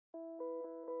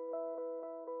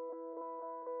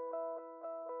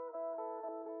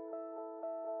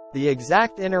The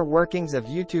exact inner workings of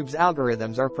YouTube's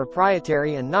algorithms are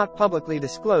proprietary and not publicly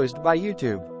disclosed by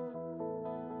YouTube.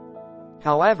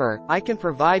 However, I can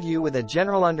provide you with a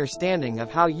general understanding of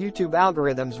how YouTube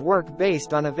algorithms work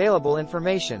based on available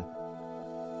information.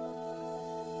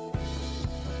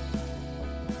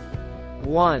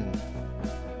 1.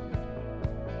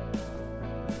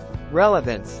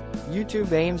 Relevance.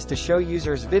 YouTube aims to show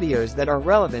users videos that are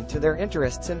relevant to their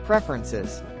interests and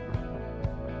preferences.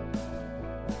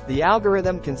 The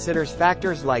algorithm considers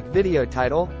factors like video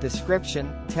title,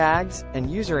 description, tags, and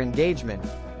user engagement,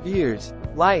 views,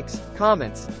 likes,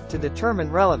 comments, to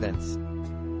determine relevance.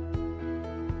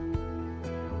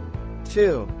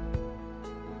 2.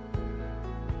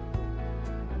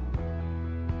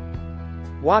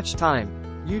 Watch time.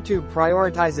 YouTube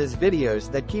prioritizes videos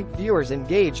that keep viewers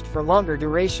engaged for longer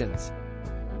durations.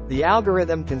 The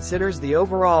algorithm considers the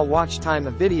overall watch time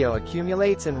a video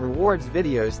accumulates and rewards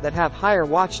videos that have higher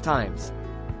watch times.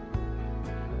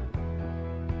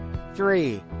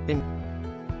 3.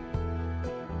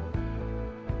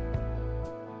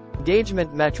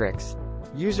 Engagement metrics.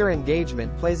 User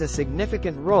engagement plays a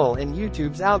significant role in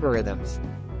YouTube's algorithms.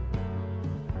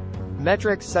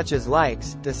 Metrics such as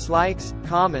likes, dislikes,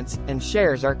 comments, and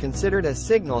shares are considered as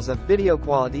signals of video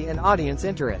quality and audience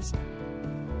interest.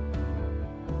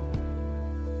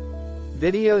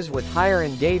 Videos with higher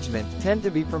engagement tend to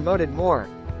be promoted more.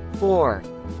 4.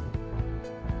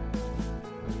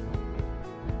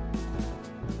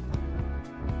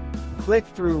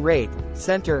 Click-through rate.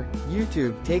 Center.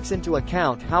 YouTube takes into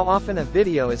account how often a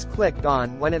video is clicked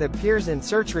on when it appears in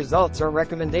search results or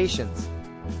recommendations.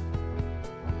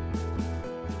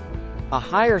 A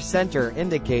higher center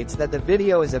indicates that the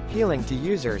video is appealing to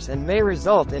users and may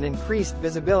result in increased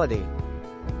visibility.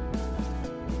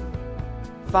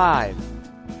 5.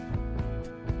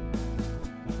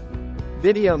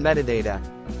 Video metadata.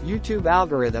 YouTube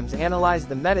algorithms analyze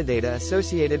the metadata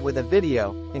associated with a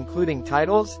video, including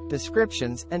titles,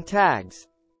 descriptions, and tags.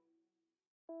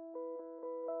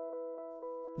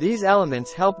 These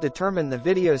elements help determine the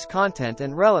video's content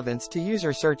and relevance to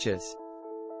user searches.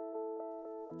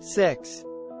 6.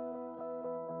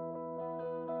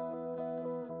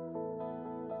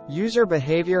 User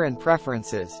behavior and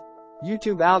preferences.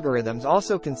 YouTube algorithms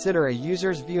also consider a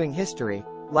user's viewing history,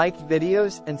 liked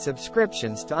videos, and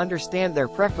subscriptions to understand their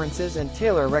preferences and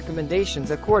tailor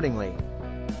recommendations accordingly.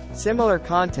 Similar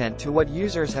content to what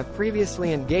users have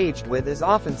previously engaged with is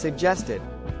often suggested.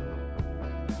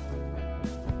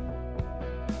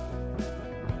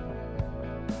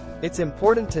 It's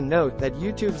important to note that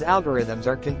YouTube's algorithms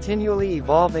are continually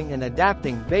evolving and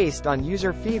adapting based on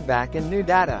user feedback and new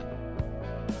data.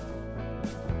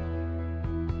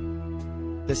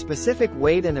 The specific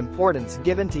weight and importance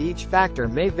given to each factor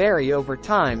may vary over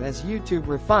time as YouTube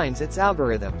refines its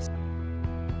algorithms.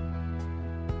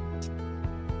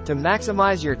 To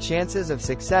maximize your chances of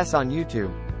success on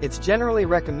YouTube, it's generally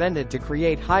recommended to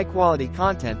create high-quality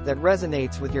content that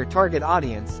resonates with your target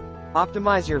audience,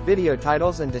 optimize your video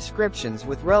titles and descriptions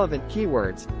with relevant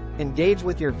keywords, engage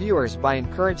with your viewers by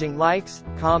encouraging likes,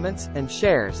 comments, and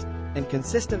shares, and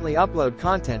consistently upload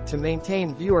content to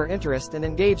maintain viewer interest and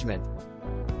engagement.